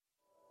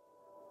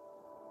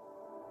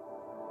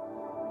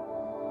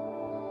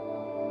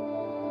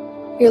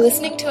You're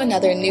listening to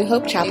another New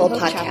Hope Chapel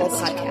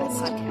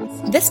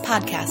podcast. This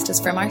podcast is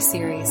from our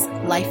series,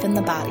 Life in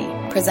the Body,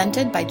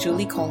 presented by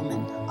Julie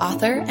Coleman,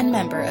 author and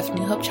member of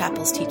New Hope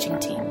Chapel's teaching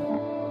team.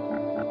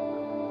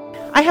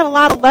 I had a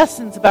lot of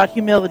lessons about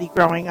humility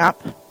growing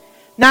up.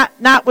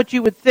 Not what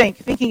you would think.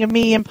 Thinking of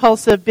me,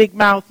 impulsive, big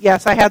mouth,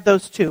 yes, I had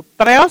those too.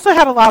 But I also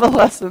had a lot of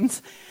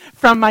lessons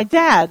from my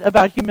dad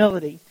about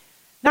humility.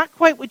 Not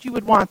quite what you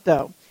would want,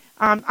 though.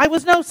 I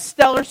was no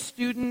stellar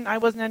student. I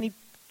wasn't any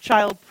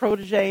child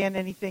protege in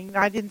anything.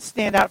 I didn't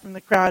stand out from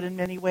the crowd in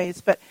many ways,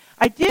 but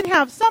I did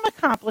have some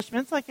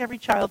accomplishments, like every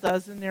child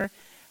does in their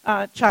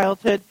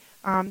childhood,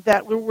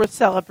 that were worth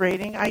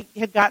celebrating. I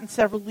had gotten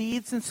several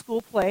leads in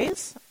school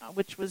plays,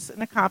 which was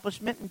an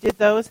accomplishment, and did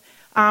those.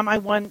 I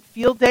won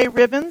field day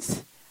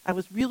ribbons. I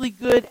was really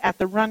good at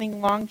the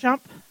running long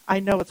jump. I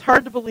know it's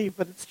hard to believe,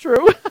 but it's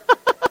true.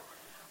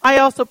 I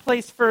also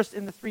placed first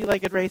in the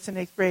three-legged race in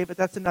 8th grade, but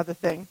that's another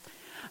thing.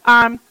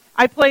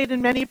 I played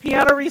in many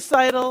piano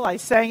recital. I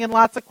sang in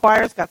lots of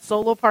choirs, got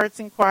solo parts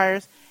in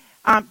choirs.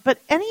 But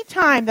any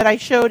time that I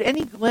showed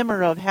any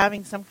glimmer of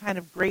having some kind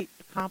of great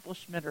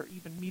accomplishment or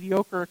even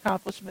mediocre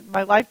accomplishment in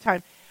my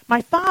lifetime,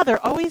 my father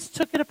always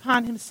took it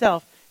upon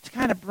himself to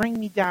kind of bring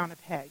me down a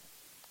peg.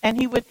 And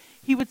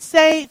he would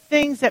say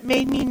things that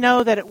made me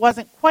know that it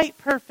wasn't quite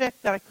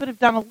perfect, that I could have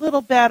done a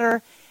little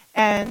better,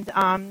 and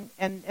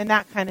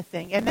that kind of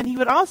thing. And then he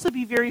would also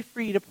be very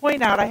free to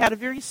point out, I had a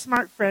very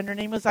smart friend, her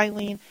name was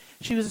Eileen.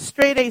 She was a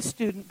straight-A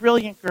student,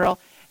 brilliant girl.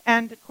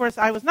 And, of course,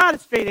 I was not a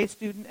straight-A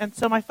student, and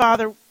so my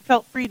father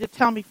felt free to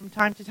tell me from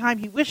time to time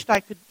he wished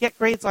I could get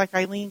grades like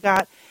Eileen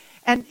got.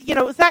 And,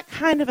 it was that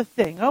kind of a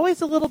thing,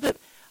 always a little bit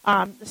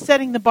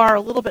setting the bar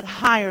a little bit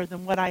higher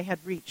than what I had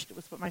reached. It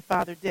was what my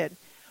father did.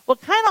 Well,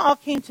 it kind of all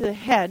came to the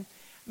head.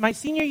 My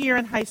senior year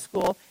in high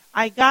school,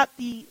 I got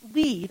the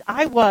lead.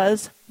 I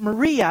was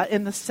Maria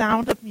in The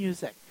Sound of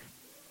Music.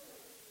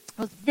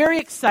 It was very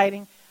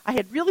exciting. I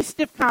had really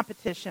stiff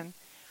competition.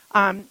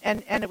 And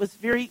it was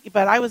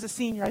but I was a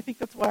senior. I think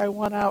that's why I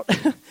won out.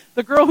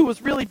 The girl who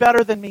was really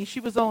better than me, she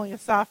was only a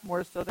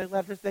sophomore, so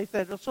they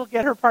said, well, she'll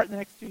get her part in the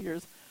next 2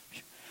 years.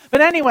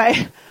 But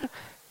anyway,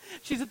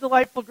 she's a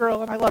delightful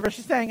girl, and I love her.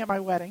 She sang at my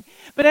wedding.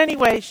 But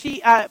anyway,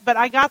 but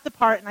I got the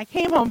part, and I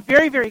came home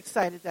very, very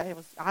excited that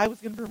I was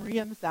going to be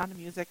Maria in The Sound of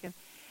Music.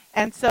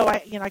 And so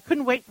I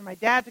couldn't wait for my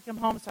dad to come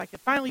home so I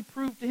could finally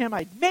prove to him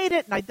I'd made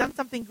it and I'd done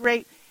something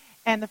great.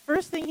 And the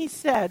first thing he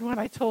said when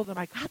I told him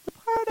I got the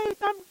part,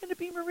 I'm going to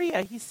be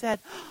Maria, he said,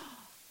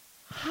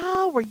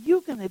 how are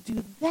you going to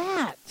do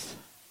that?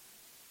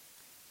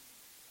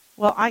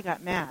 Well, I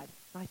got mad.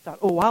 I thought,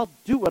 I'll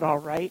do it all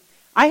right.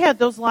 I had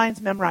those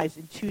lines memorized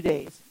in 2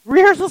 days.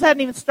 Rehearsals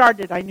hadn't even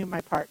started. I knew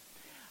my part.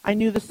 I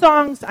knew the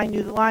songs, I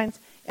knew the lines,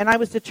 and I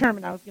was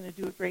determined I was going to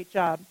do a great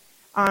job.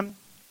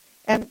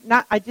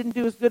 I didn't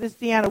do as good as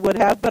Deanna would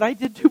have, but I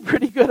did do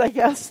pretty good, I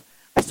guess.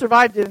 I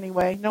survived it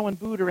anyway. No one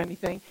booed or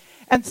anything.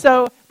 And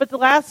so, but the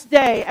last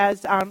day,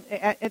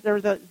 the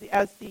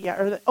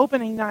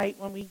opening night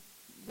when we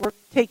were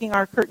taking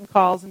our curtain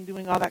calls and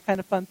doing all that kind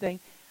of fun thing,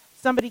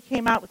 somebody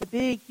came out with a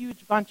big,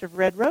 huge bunch of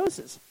red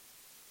roses.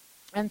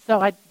 And so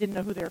I didn't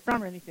know who they were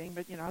from or anything,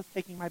 but I was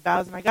taking my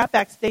bows, and I got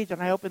backstage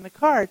and I opened the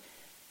card,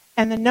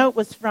 and the note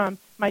was from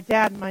my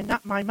dad and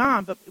not my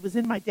mom, but it was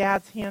in my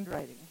dad's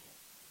handwriting.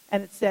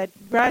 And it said,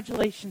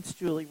 "Congratulations,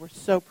 Julie, we're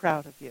so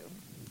proud of you."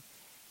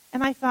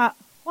 And I thought,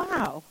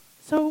 wow,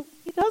 so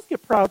he does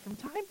get proud from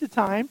time to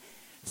time.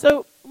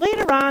 So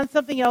later on,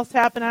 something else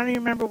happened. I don't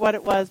even remember what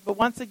it was, but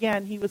once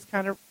again, he was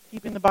kind of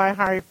keeping the bar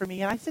high for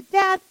me. And I said,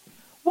 Dad,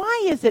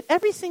 why is it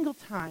every single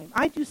time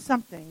I do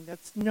something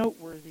that's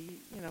noteworthy,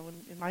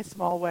 in my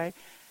small way,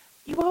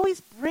 you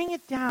always bring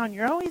it down.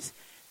 You're always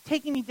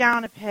taking me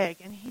down a peg.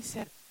 And he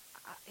said,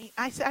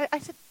 I said,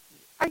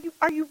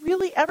 Are you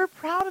really ever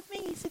proud of me?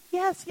 He said,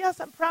 yes,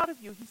 I'm proud of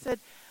you. He said,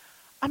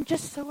 I'm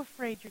just so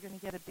afraid you're going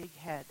to get a big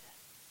head.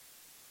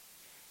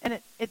 And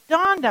it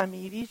dawned on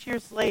me these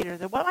years later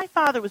that what my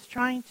father was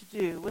trying to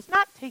do was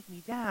not take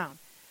me down,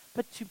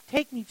 but to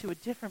take me to a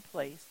different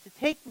place,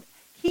 to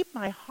keep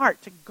my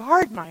heart, to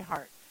guard my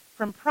heart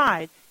from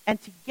pride,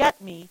 and to get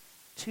me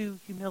to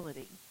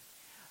humility.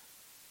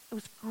 It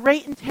was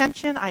great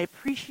intention. I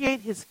appreciate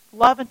his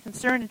love and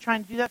concern in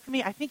trying to do that for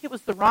me. I think it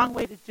was the wrong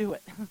way to do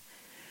it.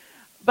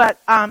 But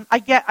I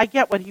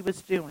get what he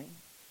was doing.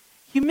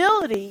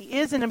 Humility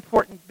is an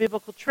important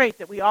biblical trait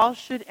that we all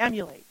should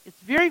emulate.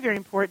 It's very, very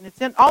important.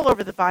 It's all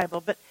over the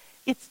Bible. But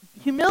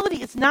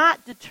humility is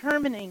not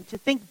determining to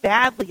think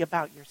badly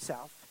about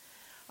yourself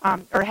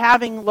or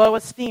having low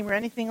esteem or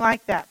anything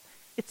like that.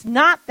 It's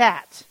not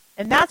that.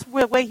 And that's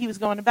the way he was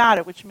going about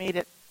it, which made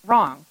it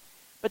wrong.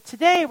 But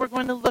today we're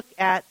going to look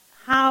at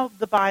how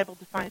the Bible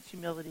defines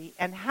humility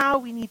and how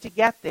we need to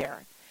get there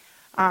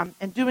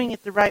and doing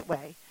it the right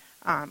way.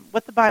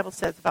 What the Bible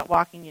says about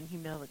walking in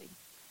humility.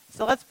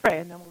 So let's pray,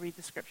 and then we'll read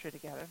the scripture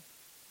together.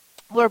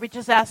 Lord, we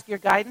just ask your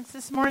guidance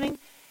this morning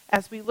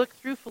as we look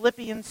through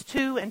Philippians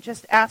 2 and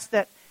just ask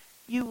that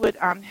you would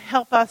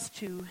help us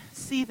to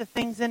see the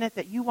things in it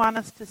that you want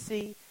us to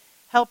see,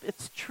 help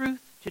its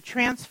truth to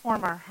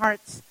transform our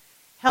hearts,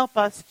 help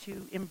us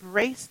to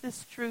embrace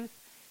this truth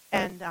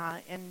and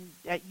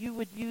that you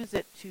would use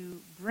it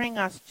to bring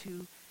us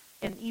to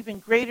an even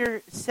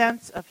greater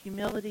sense of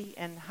humility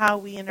and how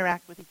we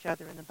interact with each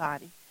other in the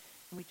body.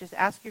 And we just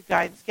ask your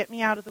guidance. Get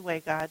me out of the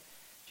way, God.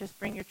 Just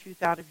bring your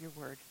truth out of your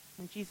word.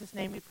 In Jesus'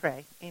 name we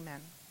pray.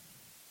 Amen.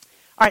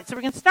 All right, so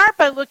we're going to start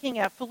by looking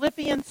at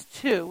Philippians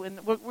 2.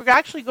 And we're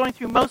actually going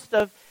through most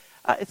of,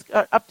 it's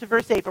up to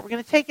verse 8, but we're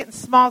going to take it in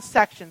small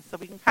sections so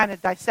we can kind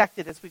of dissect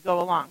it as we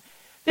go along.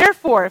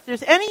 Therefore, if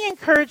there's any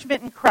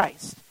encouragement in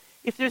Christ,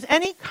 if there's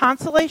any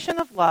consolation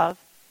of love,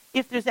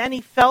 if there's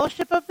any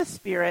fellowship of the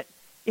Spirit,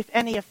 if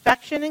any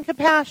affection and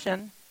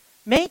compassion,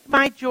 make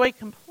my joy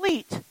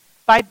complete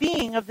by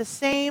being of the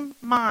same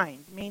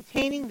mind,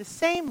 maintaining the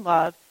same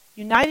love,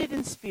 united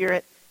in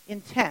spirit,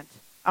 intent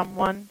on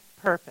one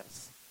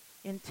purpose.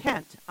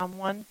 Intent on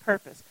one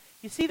purpose.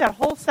 You see that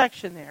whole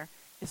section there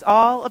is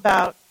all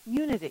about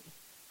unity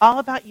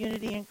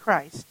in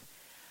Christ.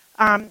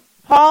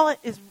 Paul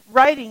is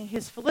writing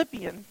his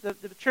Philippians,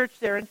 the church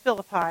there in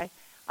Philippi,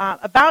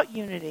 about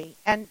unity.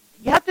 And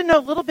you have to know a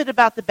little bit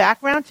about the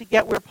background to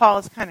get where Paul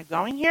is kind of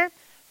going here.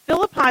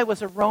 Philippi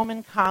was a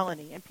Roman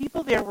colony, and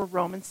people there were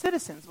Roman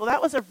citizens. Well,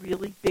 that was a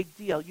really big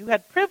deal. You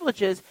had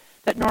privileges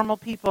that normal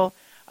people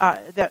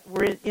that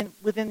were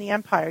within the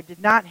empire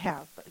did not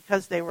have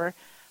because they were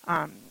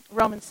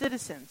Roman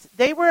citizens.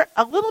 They were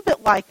a little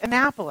bit like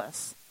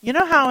Annapolis. You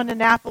know how in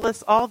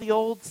Annapolis all the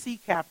old sea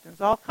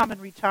captains all come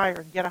and retire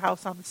and get a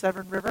house on the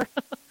Severn River?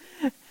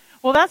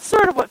 Well, that's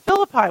sort of what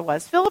Philippi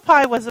was.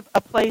 Philippi was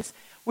a place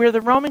where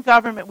the Roman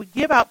government would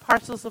give out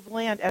parcels of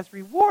land as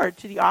reward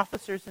to the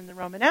officers in the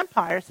Roman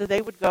Empire, so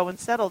they would go and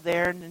settle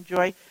there and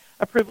enjoy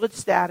a privileged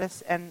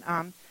status and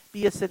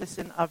be a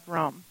citizen of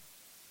Rome.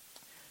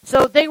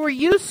 So they were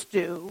used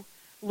to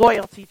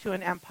loyalty to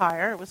an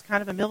empire. It was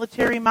kind of a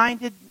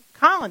military-minded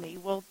colony.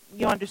 Well,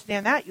 you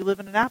understand that. You live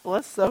in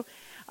Annapolis, so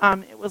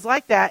it was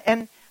like that.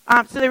 And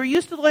so they were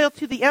used to loyalty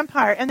to the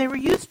empire, and they were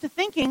used to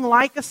thinking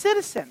like a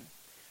citizen.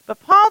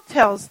 But Paul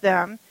tells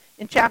them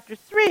in chapter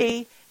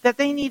 3 that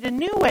they need a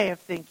new way of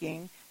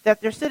thinking,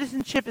 that their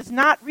citizenship is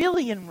not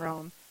really in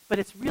Rome, but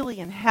it's really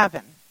in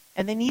heaven.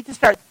 And they need to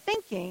start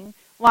thinking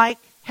like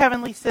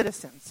heavenly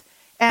citizens.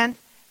 And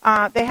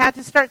they had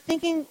to start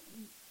thinking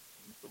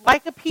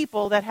like a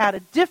people that had a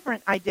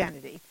different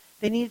identity.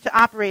 They needed to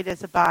operate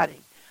as a body.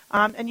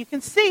 And you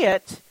can see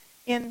it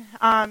in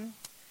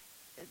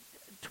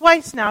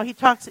twice now. He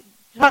talks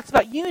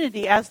about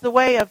unity as the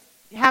way of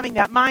having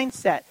that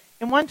mindset.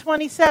 In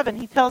 127,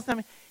 he tells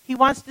them he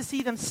wants to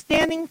see them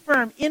standing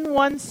firm in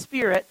one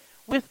spirit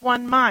with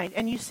one mind.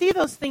 And you see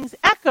those things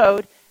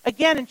echoed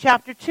again in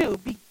chapter 2.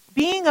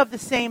 Being of the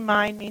same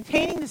mind,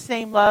 maintaining the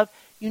same love,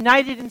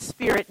 united in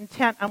spirit,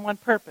 intent on one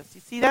purpose.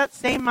 You see that?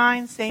 Same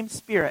mind, same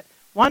spirit.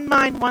 One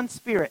mind, one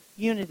spirit.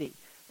 Unity.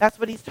 That's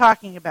what he's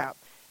talking about.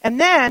 And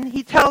then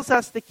he tells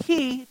us the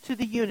key to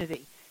the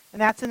unity.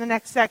 And that's in the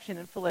next section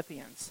in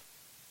Philippians.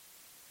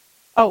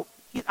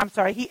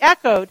 He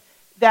echoed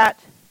that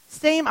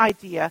same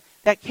idea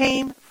that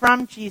came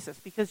from Jesus.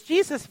 Because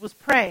Jesus was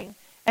praying,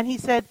 and he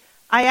said,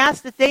 I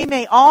ask that they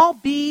may all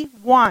be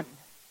one,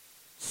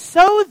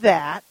 so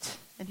that,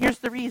 and here's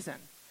the reason,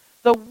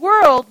 the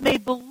world may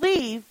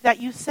believe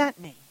that you sent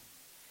me.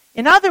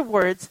 In other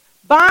words,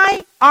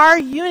 by our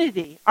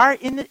unity,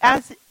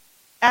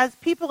 as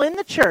people in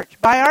the church,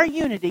 by our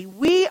unity,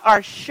 we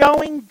are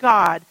showing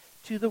God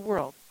to the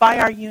world, by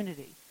our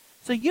unity.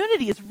 So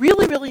unity is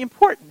really, really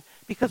important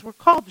because we're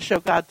called to show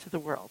God to the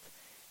world.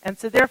 And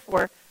so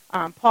therefore,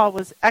 Paul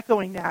was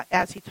echoing that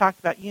as he talked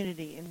about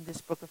unity in this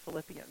book of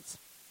Philippians.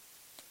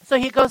 So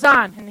he goes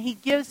on, and he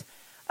gives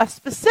a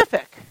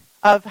specific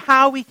of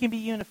how we can be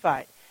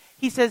unified.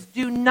 He says,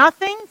 do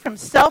nothing from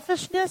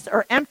selfishness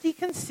or empty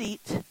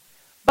conceit,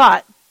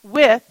 but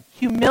with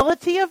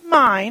humility of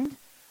mind,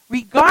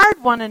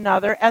 regard one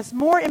another as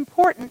more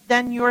important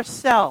than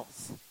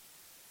yourselves.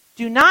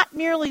 Do not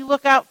merely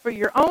look out for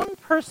your own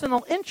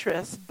personal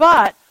interests,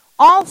 but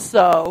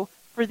also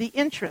for the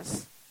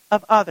interests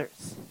of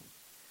others.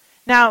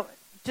 Now,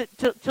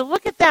 to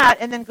look at that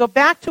and then go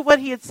back to what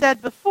he had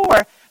said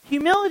before,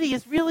 humility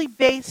is really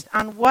based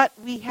on what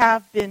we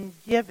have been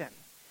given.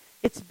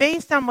 It's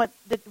based on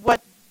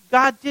what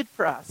God did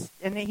for us.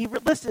 And he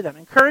listed them: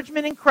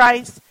 encouragement in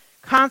Christ,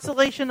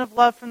 consolation of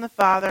love from the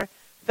Father,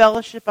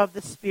 fellowship of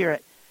the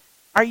Spirit.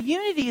 Our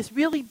unity is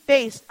really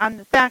based on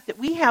the fact that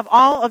we have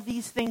all of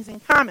these things in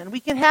common. We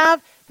can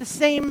have the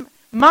same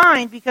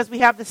mind because we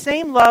have the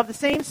same love, the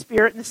same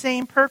spirit, and the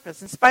same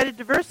purpose. In spite of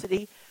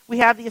diversity, we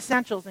have the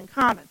essentials in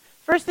common.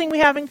 First thing we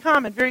have in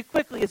common, very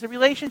quickly, is a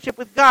relationship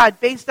with God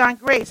based on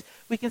grace.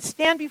 We can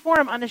stand before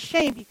him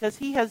unashamed because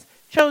he has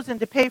chosen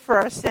to pay for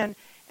our sin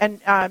and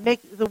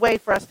make the way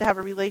for us to have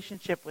a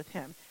relationship with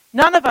him.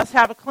 None of us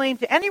have a claim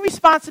to any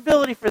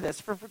responsibility for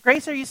this. For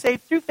grace are you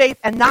saved through faith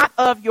and not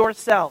of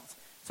yourselves.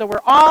 So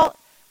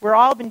we're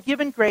all been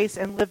given grace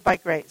and live by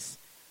grace.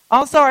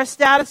 Also, our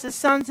status as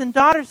sons and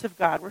daughters of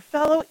God. We're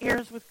fellow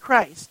heirs with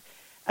Christ.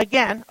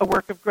 Again, a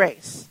work of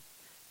grace.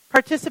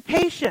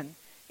 Participation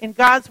in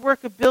God's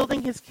work of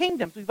building his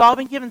kingdoms. We've all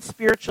been given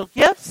spiritual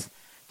gifts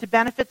to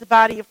benefit the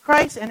body of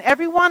Christ, and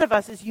every one of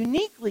us is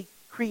uniquely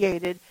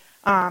created,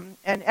 and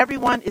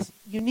everyone is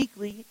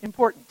uniquely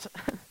important.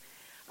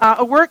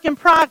 A work in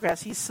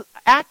progress. He's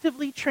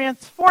actively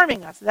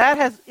transforming us. That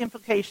has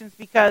implications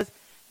because,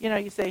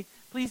 you say,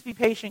 please be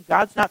patient.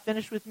 God's not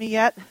finished with me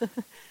yet.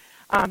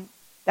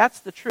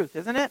 That's the truth,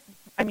 isn't it?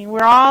 I mean,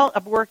 we're all a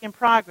work in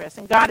progress,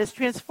 and God is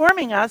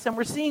transforming us, and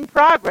we're seeing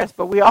progress,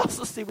 but we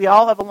also see we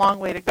all have a long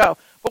way to go.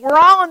 But we're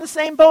all in the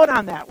same boat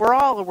on that. We're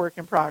all a work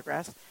in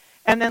progress.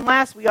 And then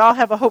last, we all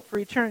have a hope for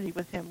eternity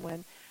with him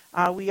when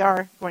we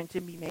are going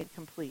to be made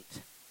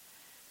complete.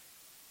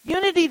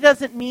 Unity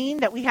doesn't mean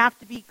that we have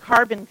to be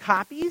carbon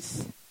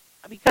copies,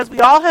 because we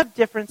all have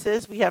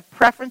differences. We have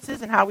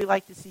preferences in how we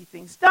like to see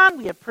things done.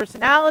 We have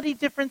personality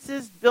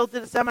differences. Bill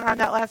did a seminar on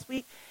that last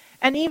week.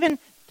 And even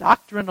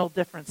doctrinal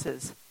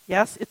differences.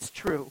 Yes, it's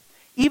true.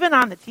 Even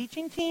on the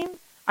teaching team,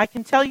 I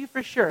can tell you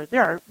for sure,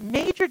 there are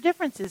major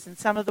differences in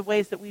some of the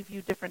ways that we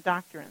view different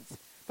doctrines.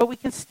 But we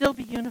can still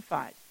be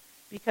unified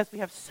because we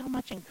have so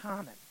much in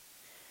common.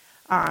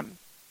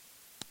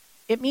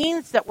 It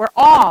means that we're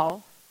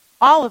all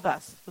of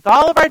us, with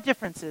all of our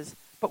differences,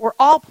 but we're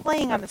all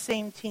playing on the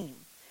same team.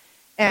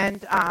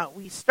 And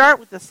we start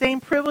with the same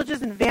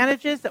privileges and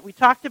advantages that we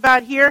talked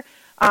about here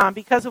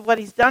because of what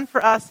he's done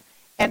for us.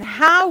 And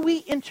how we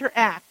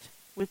interact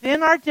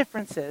within our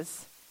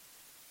differences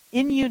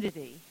in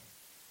unity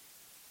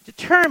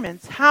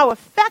determines how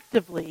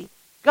effectively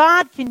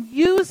God can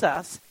use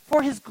us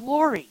for his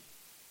glory.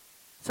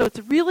 So it's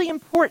really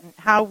important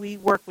how we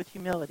work with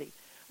humility.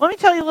 Let me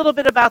tell you a little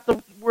bit about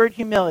the word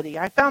humility.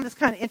 I found this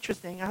kind of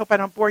interesting. I hope I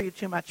don't bore you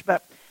too much,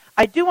 but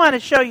I do want to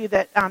show you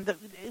that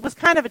it was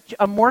kind of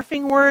a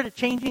morphing word, a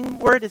changing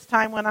word as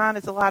time went on,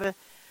 as a lot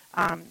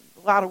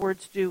of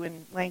words do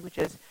in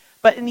languages.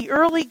 But in the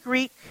early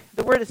Greek,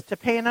 the word is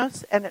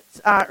tapeinos, and it's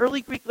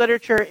early Greek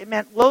literature. It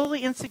meant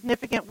lowly,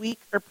 insignificant, weak,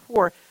 or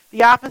poor.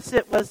 The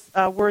opposite was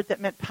a word that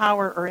meant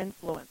power or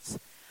influence.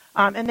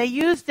 And they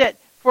used it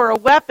for a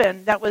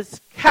weapon that was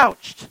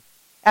couched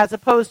as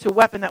opposed to a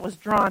weapon that was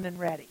drawn and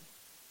ready.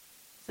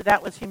 So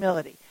that was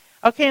humility.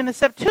 Okay, in the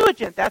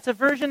Septuagint, that's a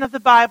version of the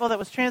Bible that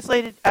was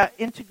translated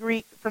into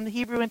Greek, from the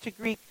Hebrew into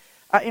Greek,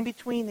 in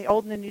between the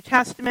Old and the New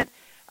Testament.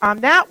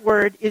 That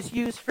word is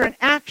used for an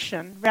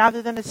action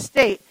rather than a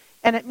state.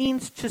 And it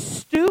means to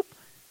stoop,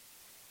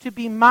 to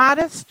be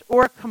modest,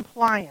 or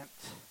compliant.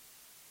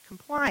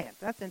 Compliant,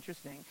 that's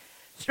interesting.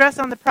 Stress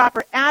on the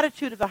proper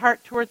attitude of the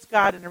heart towards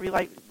God and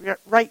a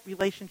right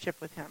relationship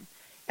with him.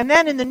 And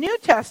then in the New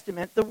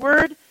Testament, the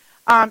word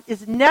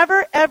is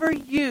never, ever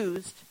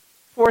used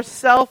for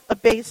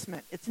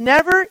self-abasement. It's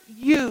never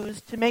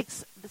used to make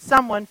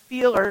someone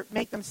feel or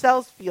make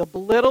themselves feel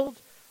belittled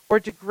or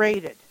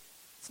degraded.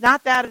 It's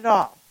not that at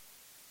all.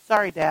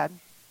 Sorry, Dad.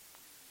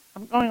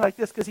 I'm going like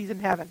this because he's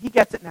in heaven. He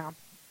gets it now.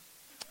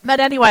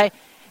 But anyway,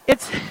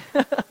 it's,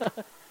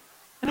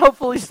 and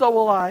hopefully so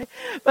will I.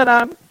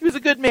 But he was a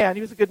good man.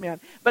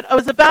 But it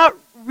was about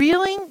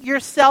reeling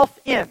yourself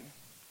in,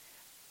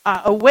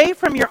 away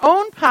from your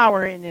own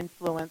power and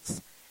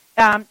influence.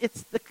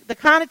 It's the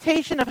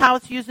connotation of how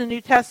it's used in the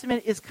New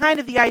Testament is kind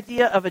of the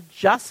idea of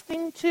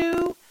adjusting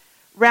to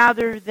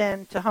rather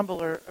than to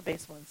humble or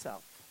abase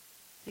oneself.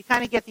 So you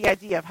kind of get the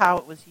idea of how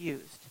it was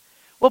used.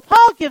 Well,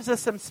 Paul gives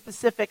us some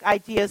specific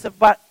ideas of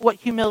what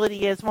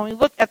humility is when we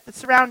look at the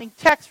surrounding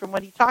text from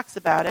what he talks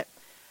about it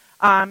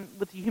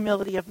with the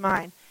humility of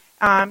mind.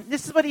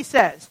 This is what he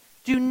says.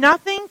 Do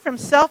nothing from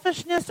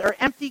selfishness or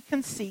empty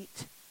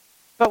conceit,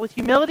 but with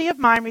humility of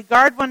mind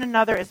regard one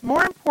another as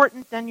more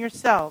important than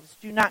yourselves.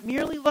 Do not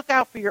merely look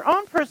out for your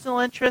own personal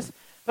interests,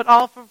 but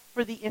also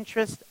for the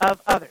interest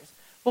of others.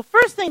 Well,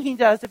 first thing he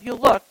does, if you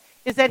look,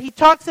 is that he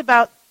talks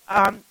about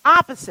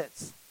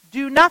opposites.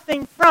 Do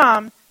nothing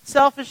from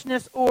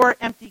selfishness or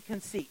empty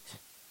conceit.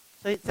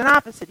 So it's an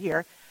opposite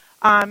here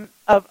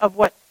of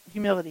what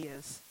humility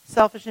is.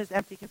 Selfishness,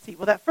 empty conceit.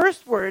 Well, that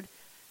first word,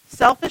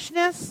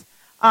 selfishness,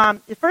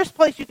 the first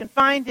place you can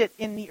find it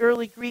in the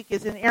early Greek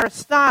is in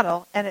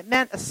Aristotle, and it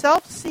meant a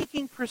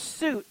self-seeking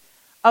pursuit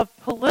of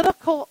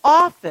political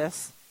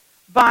office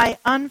by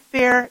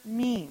unfair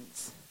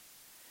means.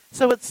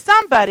 So it's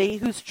somebody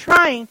who's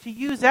trying to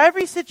use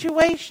every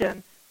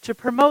situation to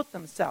promote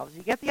themselves.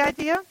 You get the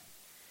idea?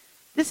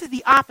 This is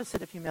the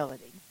opposite of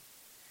humility.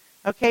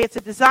 Okay, it's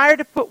a desire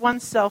to put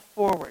oneself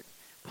forward.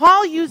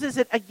 Paul uses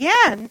it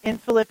again in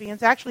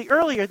Philippians, actually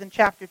earlier than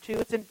chapter 2.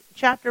 It's in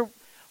chapter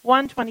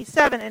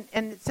 1:27,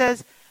 and it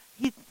says,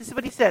 this is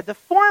what he said, the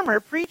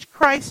former preach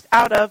Christ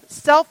out of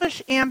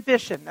selfish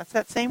ambition, that's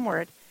that same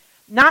word,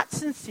 not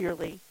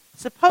sincerely,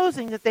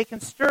 supposing that they can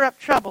stir up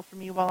trouble for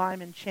me while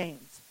I'm in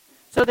chains.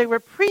 So they were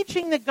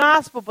preaching the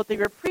gospel, but they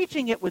were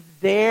preaching it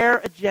with their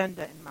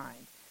agenda in mind.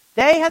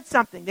 They had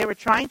something they were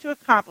trying to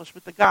accomplish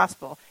with the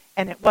gospel,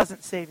 and it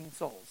wasn't saving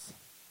souls.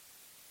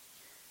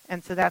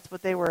 And so that's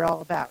what they were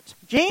all about.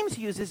 James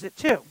uses it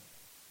too.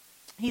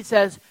 He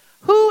says,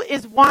 who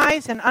is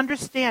wise and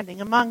understanding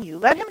among you?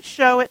 Let him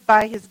show it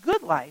by his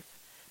good life,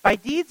 by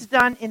deeds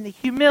done in the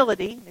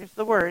humility, there's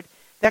the word,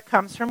 that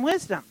comes from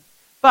wisdom.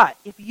 But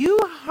if you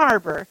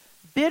harbor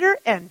bitter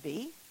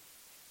envy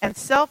and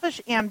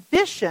selfish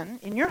ambition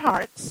in your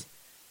hearts,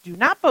 do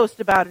not boast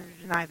about it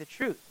or deny the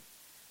truth.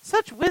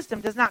 Such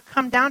wisdom does not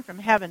come down from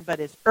heaven, but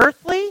is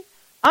earthly,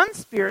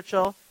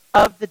 unspiritual,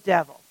 of the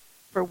devil.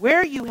 For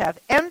where you have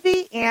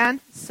envy and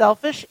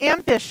selfish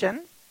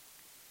ambition,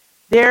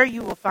 there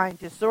you will find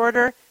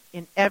disorder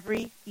in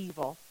every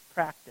evil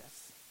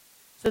practice.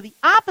 So the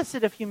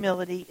opposite of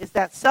humility is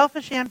that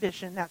selfish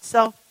ambition, that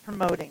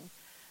self-promoting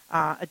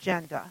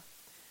agenda.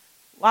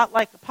 A lot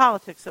like the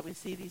politics that we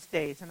see these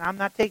days. And I'm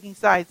not taking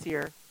sides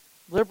here.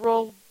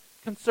 Liberal,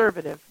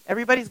 conservative.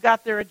 Everybody's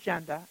got their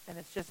agenda. And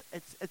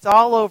it's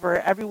all over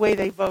every way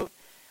they vote,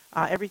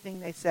 everything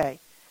they say.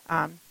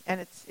 And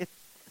it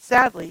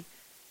sadly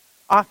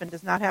often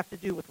does not have to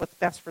do with what's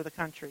best for the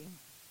country.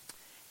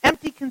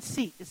 Empty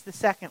conceit is the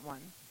second one.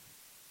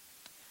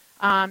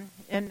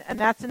 And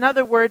that's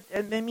another word,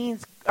 and it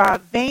means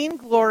vain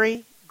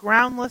glory,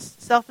 groundless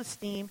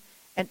self-esteem,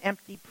 and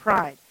empty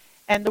pride.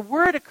 And the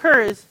word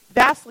occurs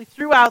vastly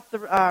throughout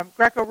the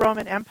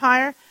Greco-Roman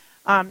Empire,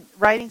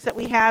 writings that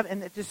we have,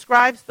 and it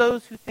describes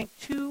those who think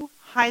too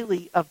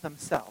highly of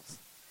themselves.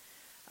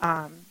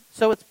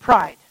 So it's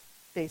pride,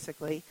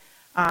 basically.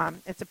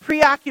 It's a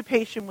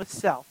preoccupation with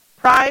self.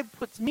 Pride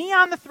puts me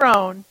on the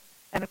throne,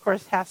 and of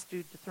course has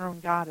to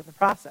dethrone God in the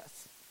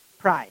process.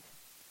 Pride.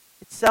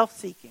 It's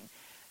self-seeking.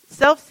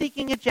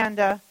 Self-seeking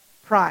agenda,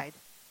 pride.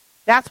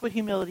 That's what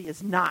humility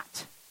is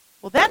not.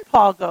 Well, then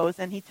Paul goes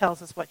and he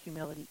tells us what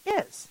humility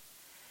is.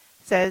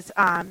 He says,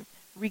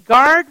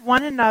 regard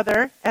one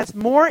another as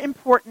more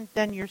important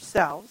than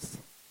yourselves,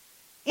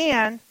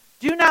 and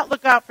do not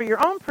look out for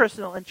your own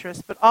personal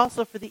interests, but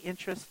also for the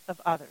interests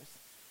of others.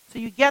 So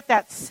you get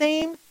that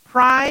same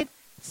pride,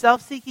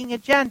 self-seeking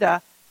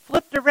agenda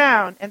flipped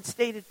around and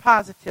stated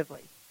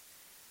positively.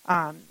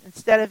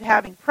 Instead of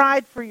having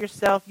pride for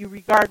yourself, you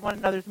regard one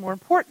another as more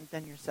important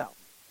than yourself.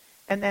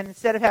 And then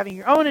instead of having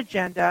your own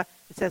agenda,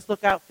 it says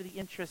look out for the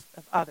interests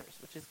of others,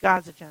 which is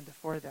God's agenda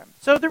for them.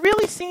 So there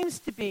really seems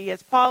to be,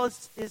 as Paul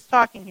is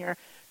talking here,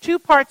 two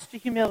parts to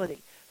humility.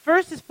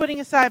 First is putting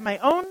aside my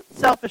own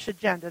selfish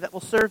agenda that will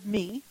serve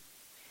me.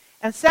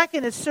 And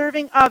second is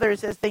serving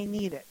others as they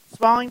need it,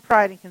 swallowing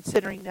pride and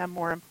considering them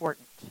more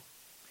important.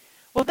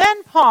 Well,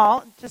 then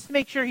Paul, just to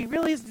make sure he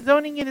really is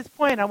zoning in his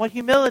point on what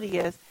humility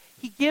is,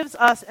 he gives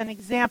us an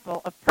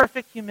example of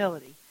perfect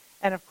humility.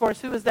 And of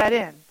course, who is that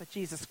in but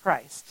Jesus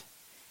Christ?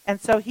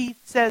 And so he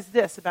says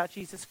this about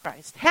Jesus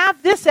Christ.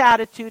 Have this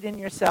attitude in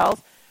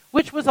yourselves,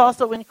 which was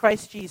also in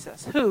Christ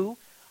Jesus, who,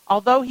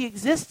 although he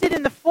existed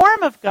in the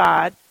form of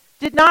God,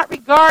 did not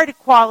regard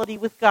equality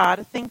with God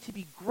a thing to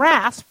be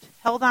grasped,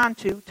 held on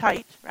to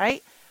tight,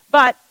 right?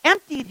 But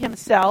emptied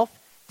himself,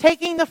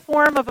 taking the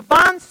form of a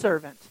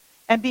bondservant,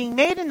 and being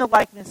made in the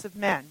likeness of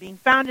men. Being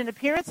found in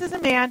appearance as a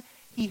man,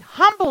 he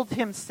humbled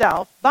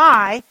himself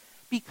by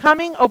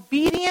becoming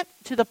obedient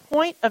to the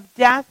point of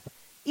death,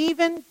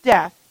 even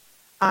death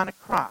on a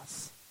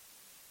cross.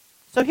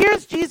 So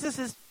here's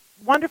Jesus'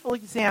 wonderful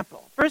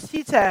example. First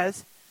he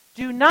says,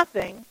 do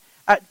nothing,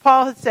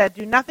 Paul had said,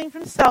 do nothing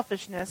from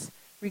selfishness,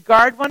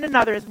 regard one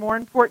another as more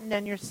important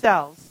than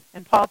yourselves.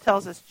 And Paul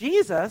tells us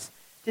Jesus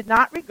did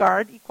not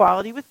regard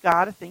equality with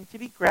God a thing to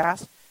be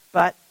grasped,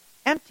 but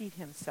emptied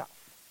himself.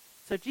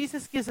 So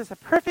Jesus gives us a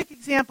perfect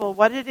example of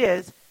what it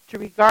is to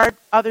regard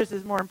others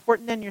as more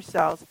important than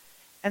yourselves.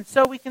 And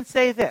so we can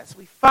say this.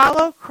 We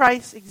follow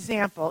Christ's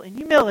example in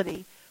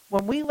humility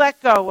when we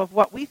let go of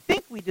what we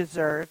think we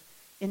deserve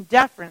in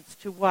deference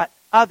to what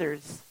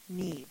others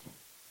need.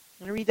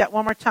 I'm going to read that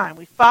one more time.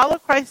 We follow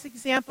Christ's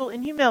example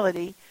in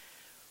humility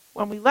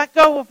when we let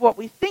go of what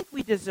we think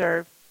we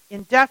deserve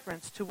in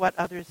deference to what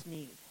others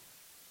need.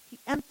 He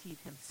emptied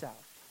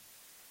himself.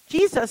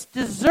 Jesus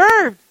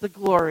deserved the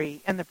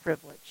glory and the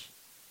privilege.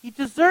 He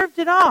deserved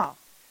it all.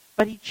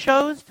 But he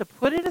chose to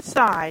put it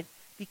aside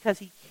because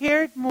he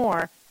cared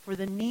more for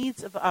the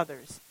needs of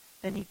others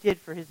than he did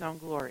for his own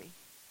glory.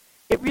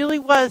 It really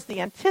was the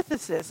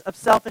antithesis of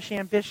selfish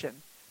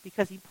ambition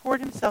because he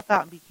poured himself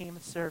out and became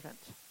a servant.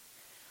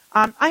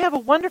 I have a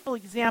wonderful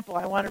example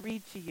I want to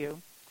read to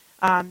you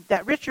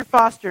that Richard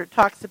Foster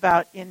talks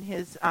about in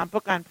his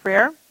book on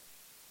prayer.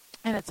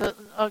 And it's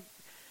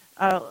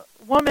a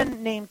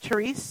woman named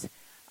Therese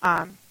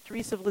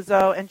of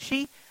Lisieux, and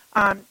she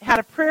had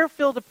a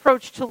prayer-filled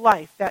approach to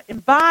life that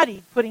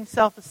embodied putting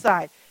self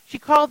aside. She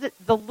called it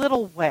the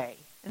little way.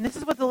 And this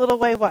is what the little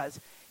way was.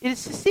 It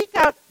is to seek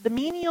out the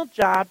menial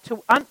job,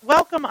 to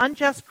welcome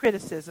unjust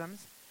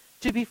criticisms,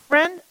 to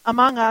befriend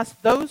among us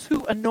those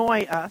who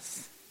annoy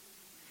us,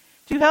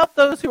 to help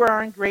those who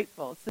are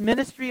ungrateful. It's the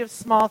ministry of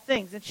small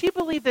things. And she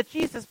believed that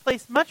Jesus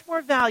placed much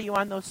more value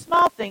on those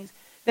small things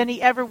than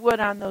he ever would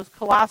on those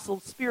colossal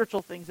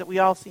spiritual things that we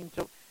all seem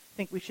to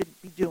think we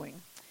should be doing.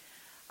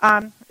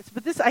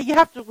 But this, you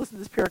have to listen to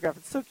this paragraph.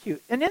 It's so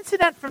cute. An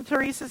incident from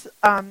Teresa's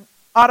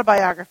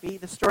autobiography,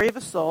 The Story of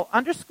a Soul,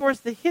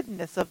 underscores the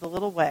hiddenness of the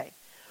little way.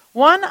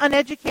 One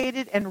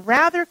uneducated and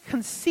rather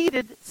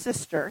conceited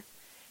sister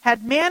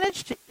had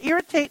managed to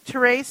irritate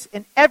Therese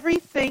in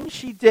everything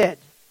she did.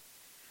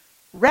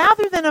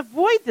 Rather than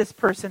avoid this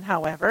person,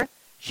 however,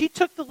 she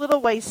took the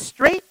little way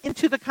straight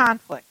into the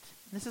conflict.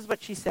 This is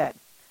what she said.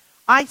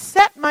 I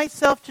set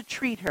myself to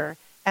treat her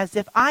as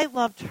if I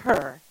loved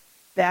her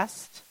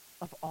best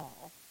of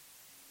all.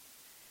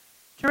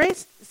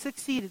 Therese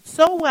succeeded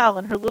so well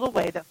in her little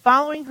way that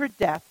following her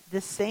death,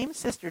 this same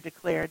sister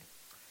declared,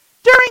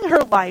 during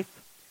her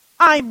life,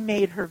 I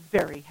made her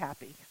very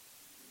happy.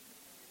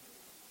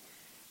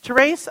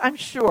 Therese, I'm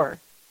sure,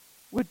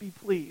 would be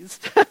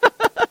pleased.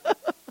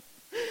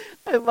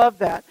 I love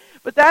that.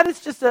 But that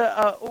is just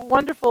a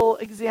wonderful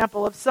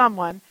example of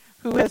someone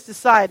who has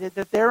decided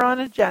that their own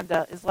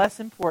agenda is less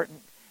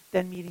important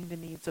than meeting the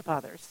needs of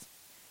others.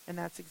 And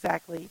that's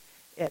exactly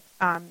it.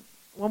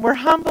 When we're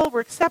humble, we're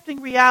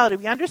accepting reality.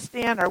 We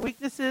understand our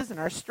weaknesses and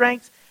our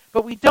strengths,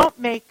 but we don't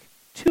make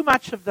too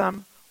much of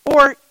them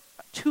or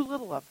too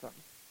little of them.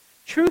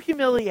 True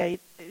humility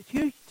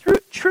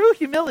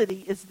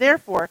is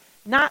therefore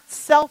not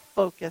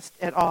self-focused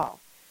at all.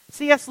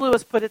 C.S.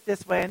 Lewis put it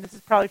this way, and this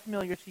is probably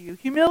familiar to you.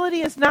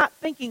 Humility is not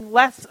thinking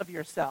less of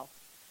yourself,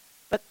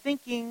 but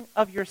thinking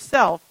of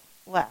yourself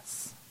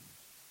less.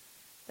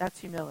 That's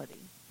humility.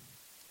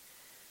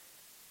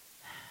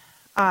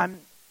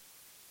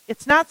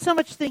 It's not so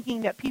much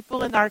thinking that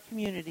people in our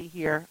community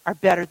here are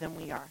better than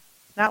we are.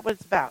 It's not what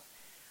it's about.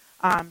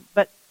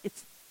 But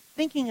it's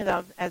thinking of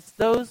them as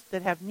those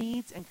that have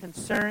needs and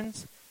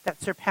concerns that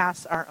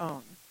surpass our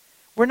own.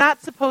 We're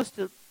not supposed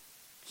to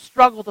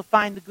struggle to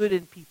find the good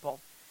in people.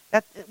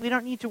 We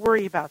don't need to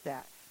worry about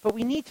that. But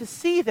we need to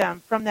see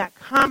them from that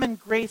common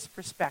grace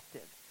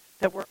perspective,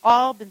 that we're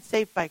all been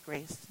saved by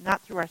grace,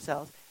 not through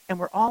ourselves, and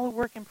we're all a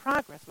work in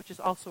progress, which is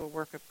also a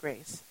work of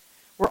grace.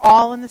 We're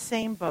all in the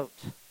same boat,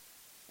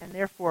 and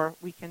therefore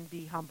we can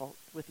be humble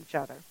with each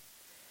other.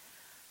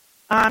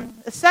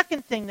 The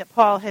second thing that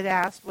Paul had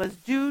asked was,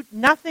 do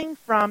nothing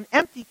from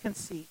empty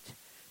conceit.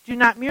 Do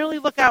not merely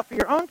look out for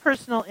your own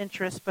personal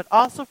interests, but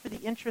also for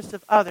the interests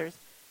of others.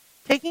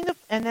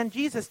 And then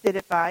Jesus did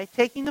it by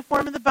taking the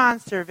form of the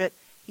bondservant.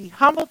 He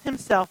humbled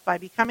himself by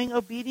becoming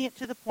obedient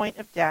to the point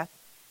of death,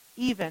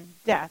 even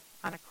death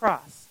on a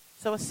cross.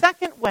 So a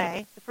second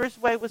way, the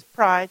first way was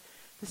pride.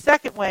 The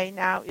second way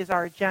now is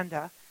our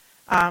agenda.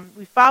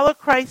 We follow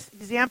Christ's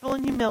example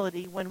in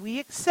humility when we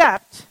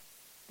accept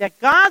that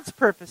God's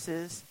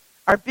purposes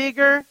are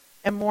bigger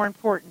and more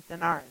important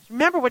than ours.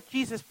 Remember what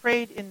Jesus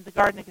prayed in the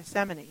Garden of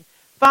Gethsemane.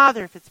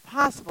 Father, if it's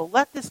possible,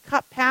 let this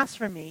cup pass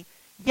from me,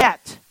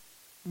 yet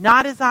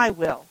not as I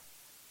will,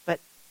 but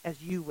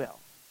as you will.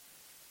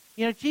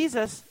 You know,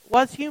 Jesus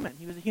was human.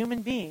 He was a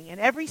human being, and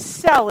every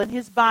cell in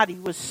his body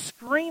was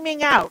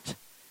screaming out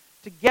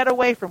to get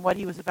away from what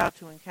he was about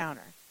to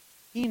encounter.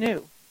 He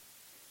knew.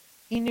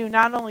 He knew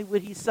not only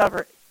would he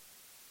suffer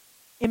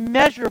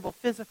immeasurable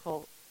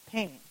physical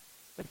pain,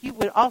 but he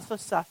would also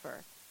suffer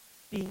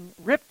being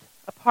ripped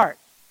apart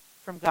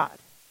from God.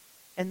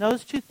 And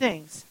those two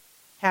things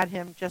had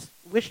him just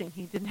wishing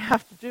he didn't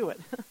have to do it.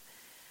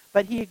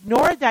 But he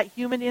ignored that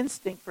human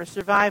instinct for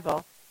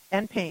survival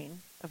and pain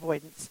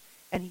avoidance,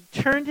 and he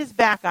turned his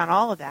back on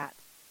all of that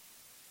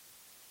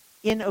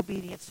in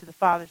obedience to the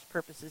Father's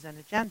purposes and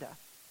agenda.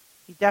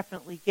 He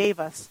definitely gave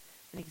us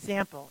an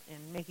example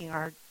in making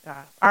our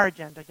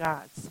agenda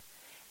God's.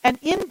 And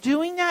in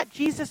doing that,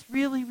 Jesus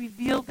really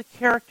revealed the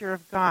character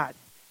of God,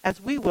 as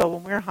we will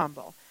when we're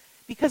humble,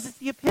 because it's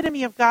the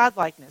epitome of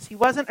godlikeness. He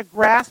wasn't a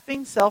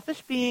grasping,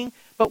 selfish being,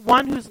 but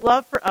one whose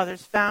love for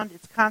others found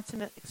its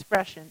consummate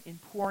expression in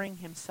pouring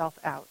himself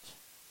out.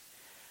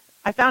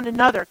 I found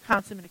another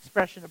consummate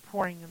expression of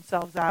pouring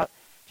themselves out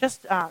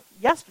just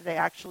yesterday,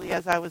 actually,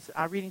 as I was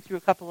reading through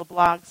a couple of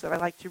blogs that I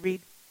like to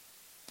read.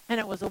 And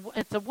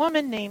it's a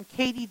woman named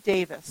Katie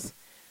Davis.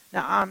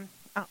 Now,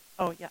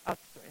 sorry. I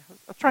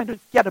was trying to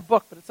get a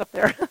book, but it's up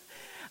there.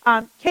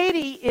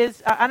 Katie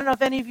is, I don't know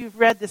if any of you have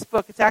read this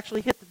book. It's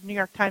actually hit the New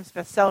York Times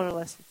bestseller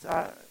list. It's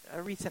a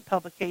recent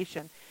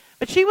publication.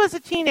 But she was a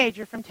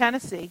teenager from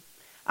Tennessee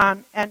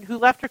and who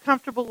left her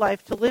comfortable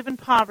life to live in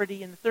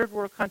poverty in the third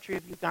world country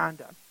of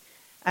Uganda.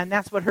 And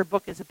that's what her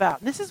book is about.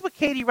 And this is what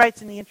Katie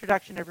writes in the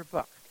introduction of her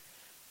book.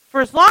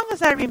 For as long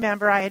as I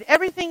remember, I had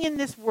everything in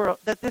this world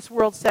that this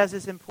world says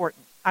is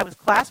important. I was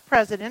class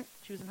president,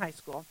 she was in high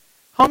school,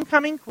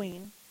 homecoming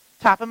queen,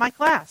 top of my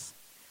class.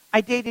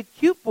 I dated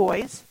cute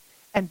boys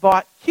and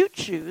bought cute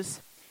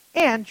shoes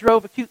and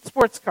drove a cute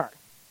sports car.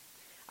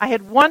 I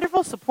had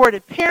wonderful,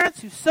 supportive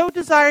parents who so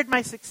desired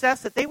my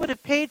success that they would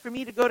have paid for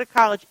me to go to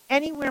college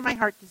anywhere my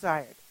heart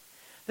desired.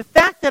 The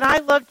fact that I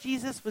loved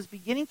Jesus was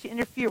beginning to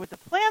interfere with the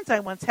plans I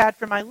once had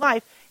for my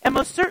life, and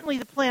most certainly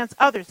the plans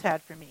others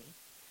had for me.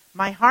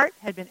 My heart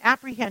had been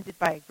apprehended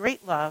by a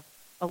great love,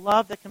 a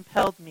love that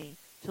compelled me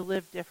to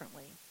live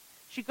differently.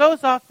 She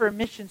goes off for a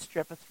missions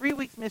trip, a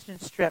 3-week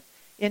missions trip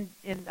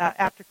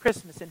after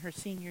Christmas in her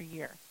senior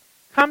year.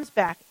 Comes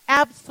back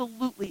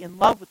absolutely in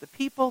love with the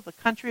people, the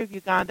country of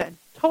Uganda, and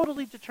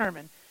totally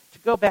determined to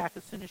go back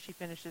as soon as she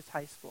finishes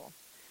high school.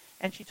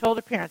 And she told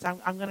her parents,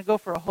 I'm going to go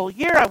for a whole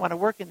year. I want to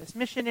work in this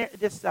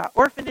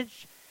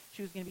orphanage.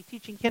 She was going to be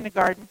teaching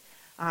kindergarten,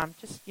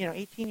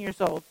 18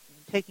 years old,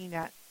 taking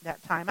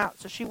that time out.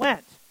 So she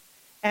went.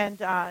 and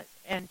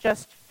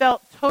just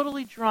felt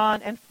totally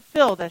drawn and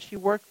fulfilled as she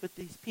worked with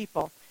these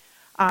people.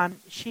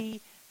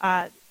 She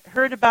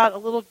heard about a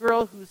little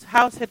girl whose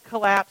house had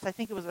collapsed. I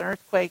think it was an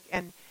earthquake,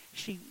 and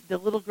the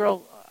little girl,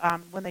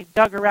 when they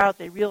dug her out,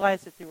 they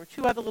realized that there were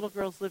 2 other little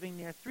girls living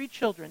there, 3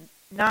 children,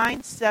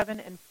 9, 7,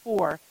 and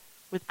 4,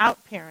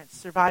 without parents,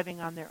 surviving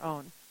on their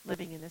own,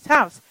 living in this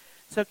house.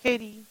 So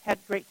Katie had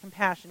great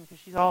compassion, because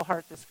she's all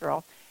heart, this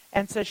girl.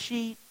 And so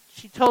she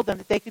told them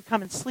that they could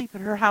come and sleep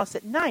at her house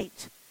at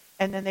night,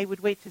 and then they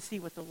would wait to see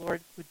what the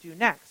Lord would do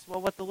next.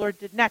 Well, what the Lord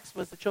did next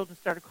was the children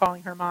started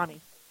calling her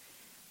mommy.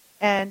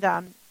 And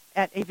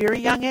at a very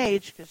young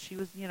age, because she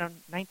was,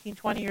 19,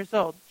 20 years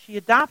old, she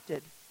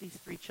adopted these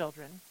 3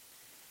 children,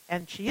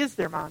 and she is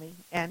their mommy.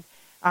 And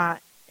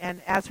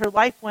as her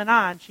life went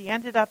on, she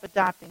ended up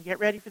adopting, get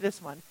ready for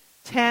this one,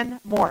 10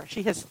 more.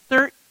 She has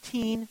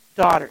 13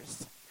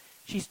 daughters.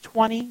 She's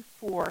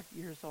 24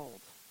 years old.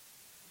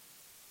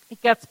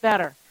 It gets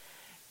better.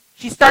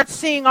 She starts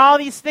seeing all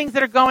these things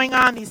that are going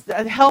on,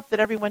 the help that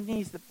everyone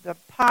needs. The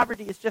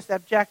poverty is just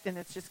abject, and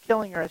it's just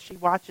killing her as she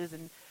watches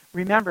and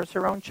remembers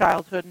her own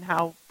childhood and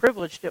how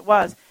privileged it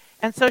was.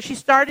 And so she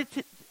started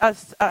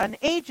an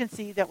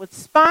agency that would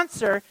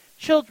sponsor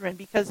children,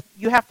 because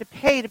you have to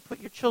pay to put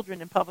your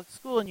children in public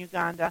school in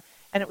Uganda,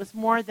 and it was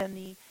more than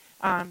the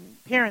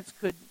parents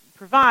could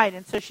provide.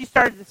 And so she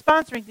started a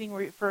sponsoring thing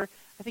where for,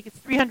 I think it's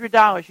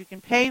 $300, you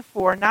can pay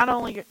for not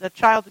only the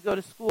child to go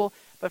to school,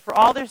 but for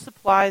all their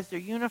supplies, their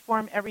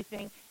uniform,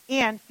 everything,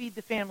 and feed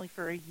the family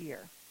for a year.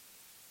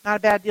 Not a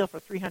bad deal for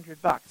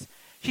 $300.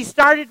 She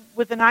started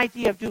with an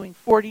idea of doing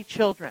 40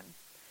 children.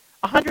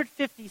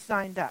 150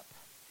 signed up.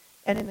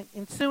 And in the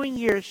ensuing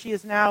years, she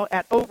is now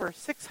at over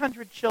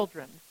 600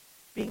 children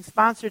being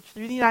sponsored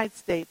through the United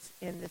States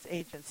in this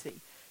agency.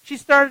 She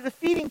started a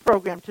feeding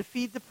program to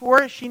feed the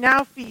poor. She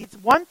now feeds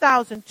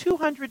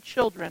 1,200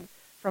 children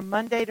from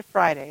Monday to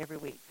Friday every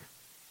week.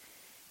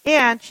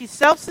 And she's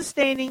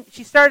self-sustaining.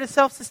 She started a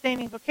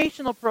self-sustaining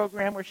vocational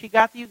program where she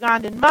got the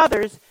Ugandan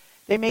mothers.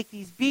 They make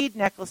these bead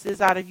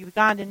necklaces out of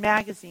Ugandan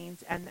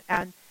magazines,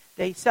 and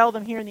they sell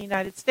them here in the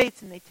United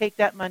States, and they take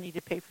that money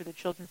to pay for their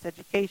children's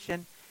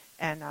education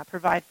and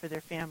provide for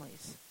their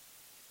families.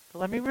 But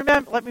let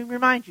me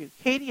remind you,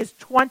 Katie is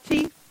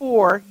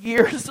 24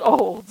 years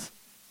old.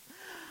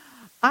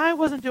 I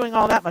wasn't doing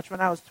all that much when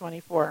I was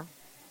 24.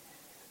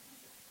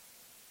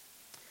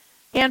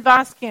 Ann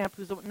Voskamp,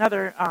 who's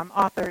another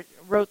author,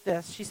 wrote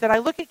this. She said, I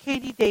look at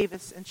Katie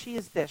Davis, and she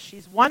is this.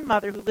 She's one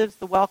mother who lives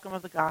the welcome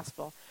of the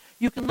gospel.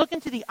 You can look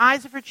into the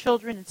eyes of her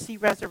children and see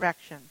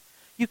resurrection.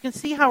 You can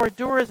see how her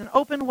door is an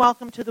open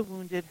welcome to the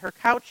wounded, her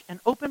couch an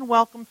open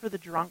welcome for the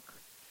drunk,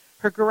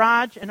 her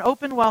garage an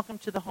open welcome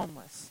to the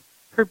homeless,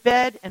 her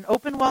bed an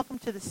open welcome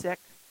to the sick,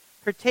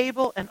 her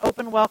table an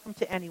open welcome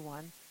to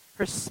anyone,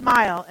 her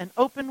smile an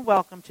open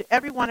welcome to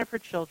every one of her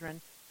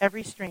children,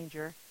 every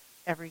stranger,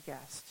 every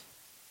guest.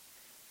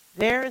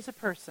 There is a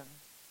person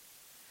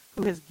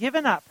who has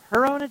given up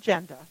her own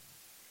agenda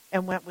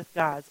and went with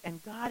God's,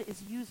 and God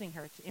is using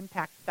her to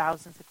impact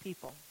thousands of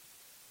people.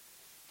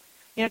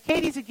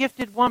 Katie's a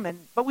gifted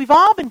woman, but we've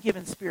all been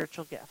given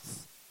spiritual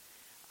gifts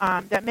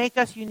that make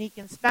us unique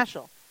and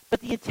special. But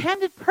the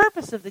intended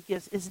purpose of the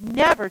gifts is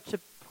never to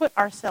put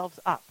ourselves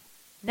up.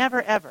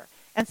 Never, ever.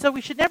 And so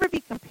we should never be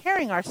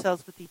comparing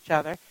ourselves with each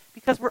other,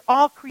 because we're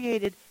all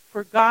created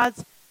for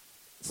God's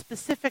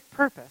specific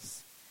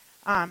purpose.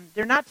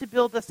 They're not to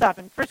build us up.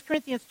 In 1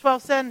 Corinthians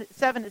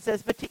 12:7 it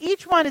says, but to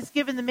each one is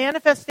given the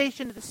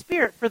manifestation of the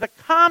Spirit for the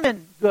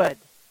common good.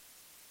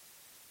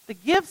 The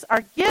gifts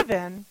are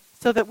given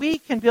so that we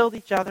can build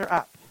each other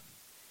up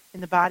in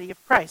the body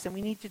of Christ, and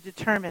we need to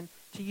determine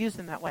to use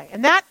them that way.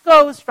 And that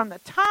goes from the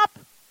top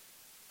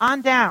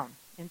on down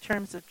in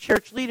terms of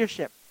church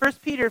leadership. 1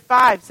 Peter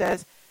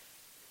 5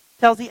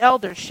 tells the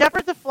elders,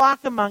 shepherd the flock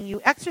among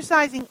you,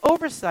 exercising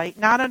oversight,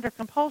 not under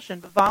compulsion,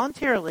 but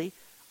voluntarily,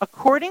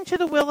 according to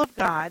the will of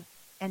God,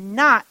 and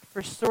not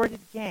for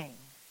sordid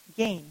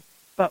gain,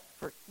 but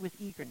with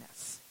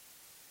eagerness.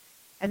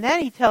 And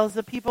then he tells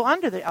the people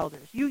under the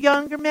elders, you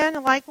younger men,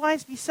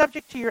 likewise be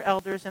subject to your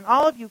elders, and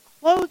all of you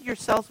clothe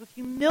yourselves with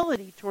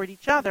humility toward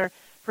each other,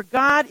 for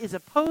God is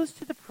opposed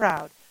to the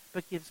proud,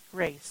 but gives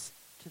grace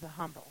to the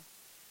humble.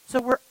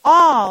 So we're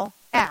all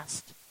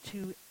asked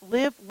to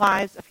live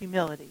lives of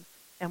humility.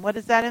 And what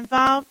does that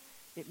involve?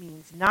 It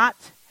means not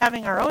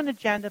having our own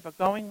agenda, but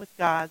going with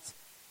God's,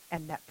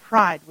 and that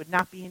pride would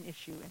not be an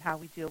issue in how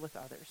we deal with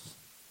others.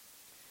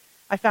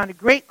 I found a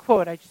great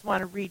quote I just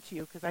want to read to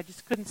you because I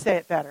just couldn't say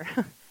it better.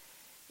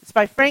 It's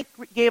by Frank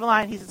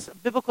Gabeline. He's a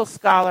biblical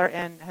scholar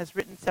and has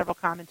written several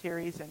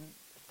commentaries and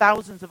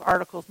thousands of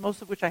articles,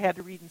 most of which I had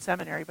to read in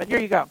seminary. But here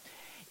you go.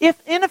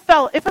 If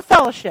a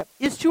fellowship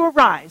is to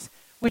arise,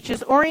 which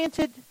is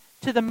oriented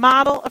to the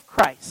model of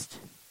Christ,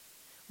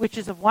 which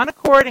is of one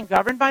accord and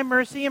governed by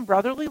mercy and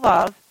brotherly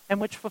love,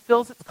 and which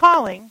fulfills its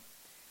calling,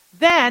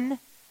 then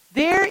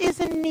there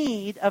is a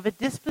need of a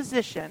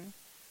disposition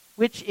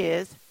which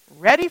is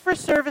ready for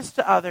service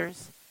to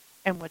others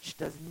and which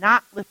does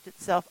not lift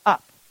itself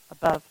up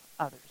above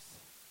others.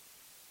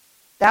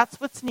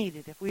 That's what's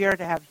needed if we are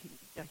to have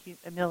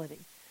humility.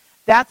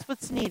 That's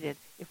what's needed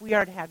if we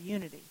are to have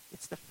unity.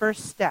 It's the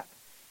first step.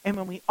 And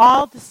when we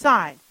all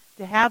decide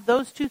to have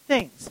those two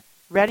things,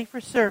 ready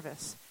for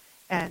service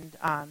and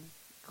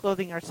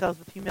clothing ourselves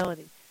with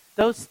humility,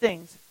 those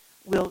things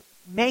will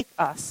make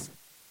us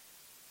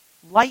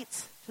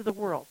lights to the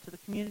world, to the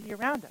community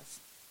around us.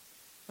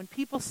 When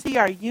people see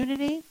our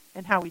unity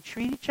and how we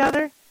treat each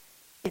other,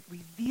 it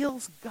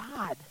reveals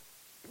God.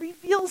 It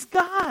reveals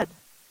God.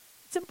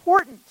 It's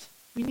important.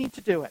 We need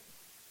to do it.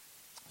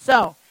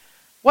 So,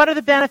 what are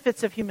the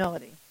benefits of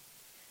humility?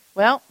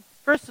 Well,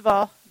 first of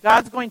all,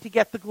 God's going to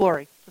get the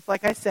glory, just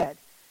like I said.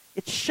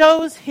 It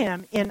shows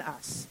him in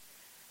us.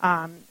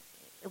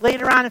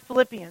 Later on in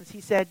Philippians,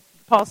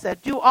 Paul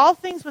said, "Do all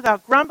things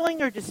without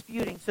grumbling or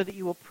disputing, so that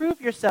you will prove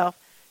yourself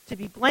to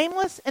be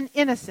blameless and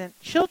innocent,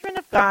 children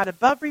of God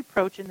above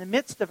reproach in the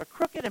midst of a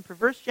crooked and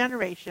perverse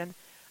generation,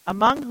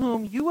 among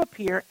whom you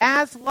appear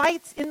as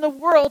lights in the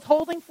world,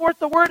 holding forth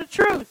the word of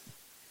truth."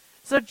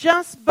 So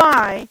just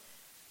by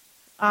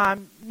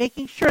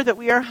making sure that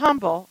we are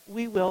humble,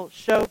 we will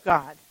show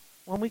God.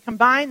 When we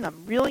combine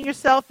them, reeling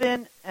yourself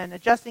in and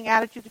adjusting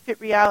attitude to fit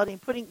reality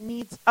and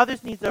putting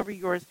others' needs over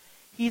yours,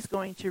 he's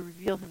going to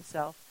reveal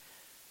himself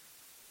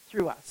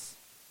through us.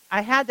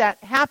 I had that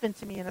happen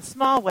to me in a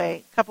small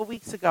way a couple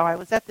weeks ago. I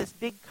was at this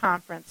big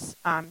conference.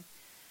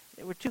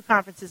 There were two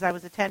conferences I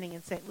was attending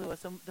in St. Louis.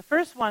 So the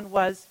first one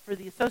was for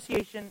the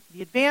association,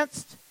 the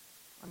Advanced,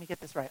 let me get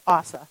this right,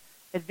 ASA,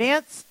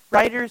 Advanced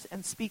Writers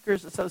and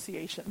Speakers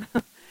Association.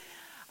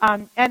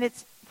 And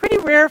it's pretty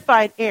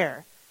rarefied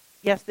air.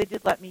 Yes, they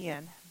did let me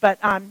in. But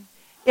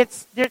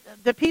it's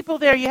the people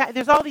there,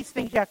 there's all these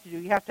things you have to do.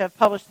 You have to have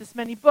published this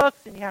many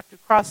books, and you have to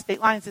cross state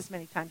lines this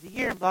many times a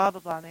year, and blah, blah,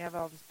 blah. And they have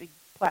all this big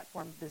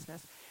platform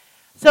business.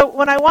 So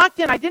when I walked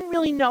in, I didn't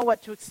really know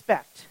what to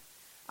expect.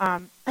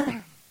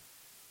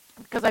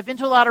 Because I've been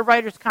to a lot of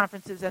writers'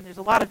 conferences, and there's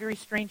a lot of very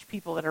strange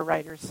people that are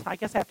writers. I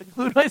guess I have to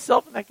include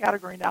myself in that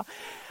category now.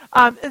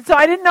 And so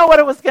I didn't know what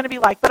it was going to be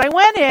like. But I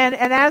went in,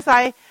 and as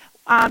I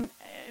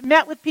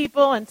met with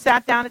people and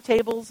sat down at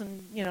tables and,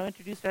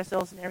 introduced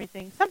ourselves and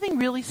everything, something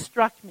really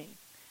struck me.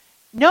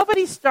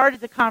 Nobody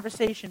started the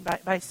conversation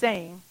by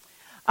saying,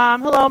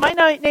 hello, my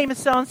name is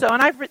so-and-so,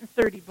 and I've written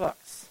 30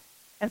 books.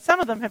 And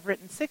some of them have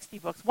written 60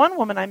 books. One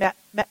woman I met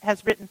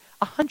has written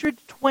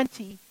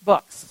 120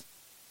 books.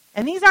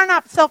 And these are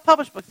not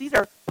self-published books. These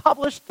are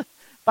published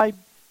by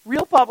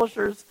real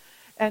publishers,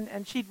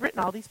 and she'd written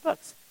all these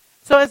books.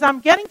 So as I'm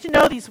getting to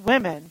know these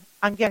women,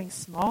 I'm getting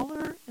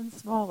smaller and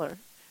smaller,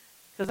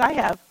 because I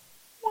have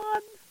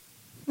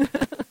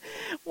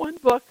one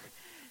book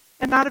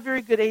and not a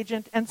very good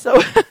agent. And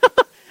so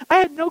I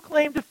had no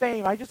claim to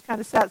fame. I just kind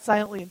of sat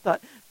silently and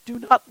thought, do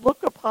not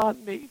look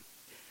upon me.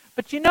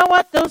 But you know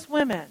what? Those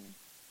women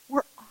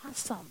were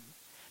awesome,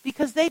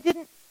 because they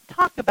didn't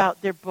talk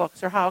about their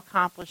books or how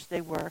accomplished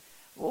they were.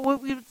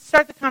 We would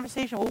start the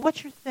conversation, well,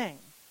 what's your thing?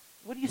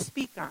 What do you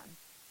speak on?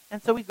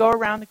 And so we go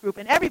around the group,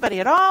 and everybody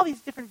had all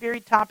these different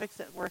varied topics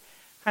that were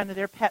kind of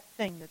their pet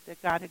thing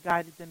that God had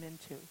guided them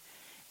into.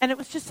 And it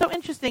was just so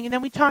interesting. And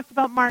then we talked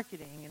about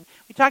marketing, and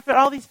we talked about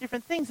all these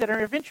different things that are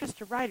of interest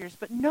to writers,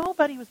 but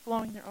nobody was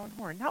blowing their own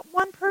horn, not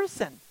one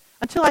person,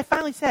 until I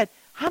finally said,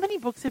 how many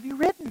books have you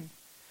written?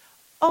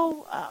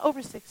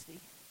 Over 60.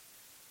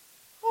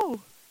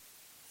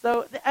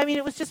 So,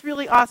 it was just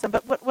really awesome.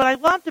 But what I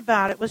loved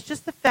about it was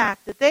just the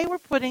fact that they were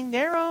putting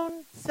their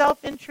own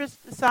self-interest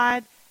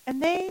aside,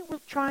 and they were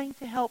trying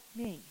to help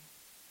me.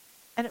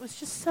 And it was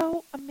just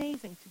so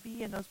amazing to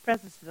be in those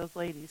presence of those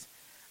ladies.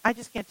 I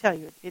just can't tell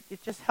you.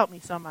 It just helped me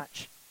so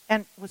much.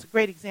 And it was a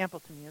great example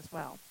to me as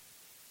well.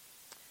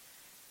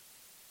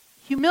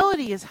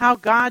 Humility is how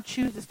God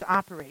chooses to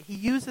operate. He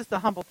uses the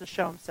humble to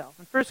show himself.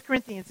 In 1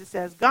 Corinthians it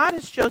says, God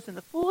has chosen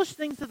the foolish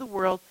things of the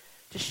world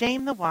to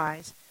shame the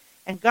wise,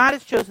 and God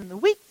has chosen the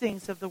weak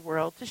things of the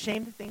world to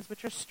shame the things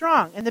which are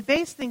strong, and the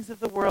base things of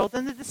the world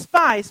and the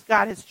despised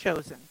God has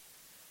chosen,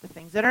 the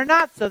things that are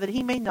not, so that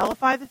he may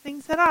nullify the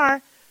things that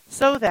are,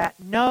 so that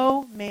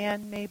no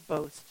man may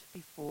boast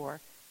before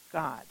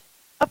God.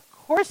 Of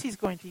course he's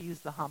going to use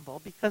the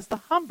humble, because the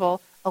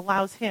humble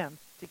allows him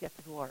to get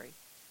the glory.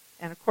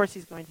 And of course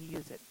he's going to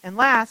use it. And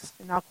last,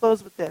 and I'll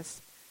close with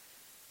this,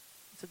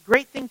 it's a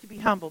great thing to be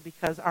humble,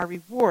 because our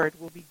reward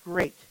will be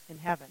great in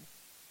heaven.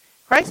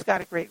 Christ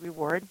got a great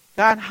reward.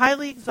 God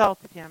highly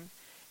exalted him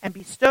and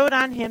bestowed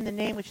on him the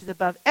name which is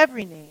above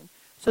every name,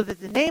 so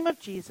that the name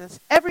of Jesus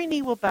every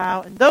knee will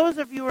bow, and those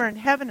of you who are in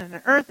heaven and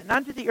on earth and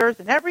under the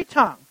earth, and every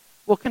tongue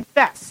will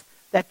confess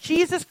that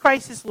Jesus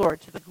Christ is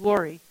Lord, to the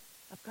glory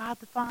of God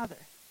the Father.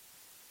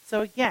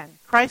 So again,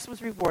 Christ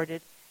was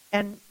rewarded,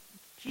 and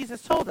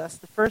Jesus told us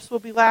the first will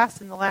be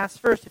last and the last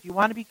first. If you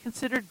want to be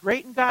considered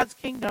great in God's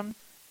kingdom,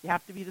 you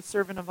have to be the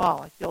servant of all,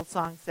 like the old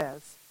song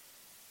says.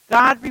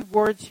 God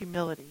rewards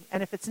humility,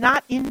 and if it's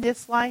not in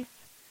this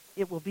life,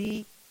 it will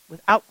be,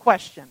 without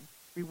question,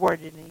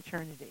 rewarded in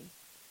eternity.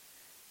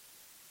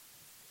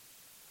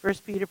 1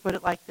 Peter put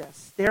it like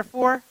this,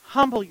 therefore,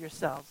 humble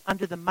yourselves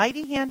under the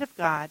mighty hand of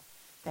God,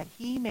 that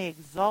he may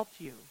exalt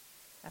you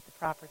at the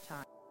proper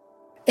time.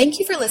 Thank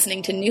you for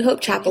listening to New Hope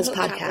Chapel's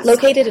podcast.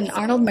 Located in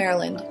Arnold,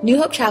 Maryland, New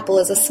Hope Chapel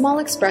is a small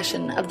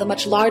expression of the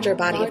much larger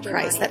body of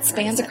Christ that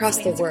spans across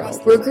the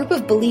world. We're a group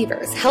of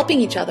believers helping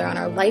each other on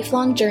our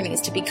lifelong journeys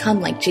to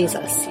become like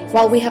Jesus.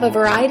 While we have a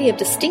variety of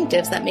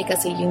distinctives that make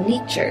us a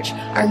unique church,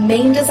 our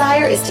main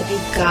desire is to be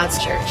God's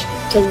church,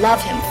 to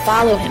love Him,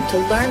 follow Him, to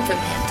learn from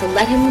Him, to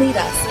let Him lead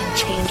us and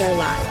change our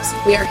lives.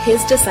 We are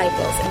His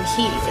disciples and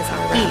He is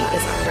our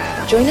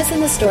rabbi. Join us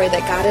in the story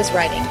that God is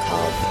writing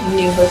called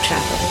New Hope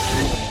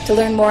Chapel. To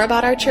learn more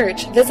about our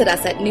church, visit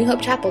us at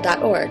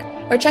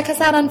newhopechapel.org or check us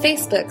out on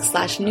Facebook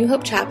 /New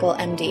Hope Chapel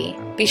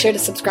MD. Be sure to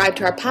subscribe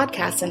to our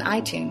podcast in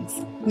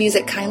iTunes.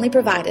 Music kindly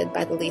provided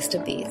by the least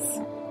of these.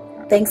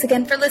 Thanks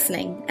again for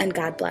listening, and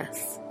God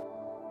bless.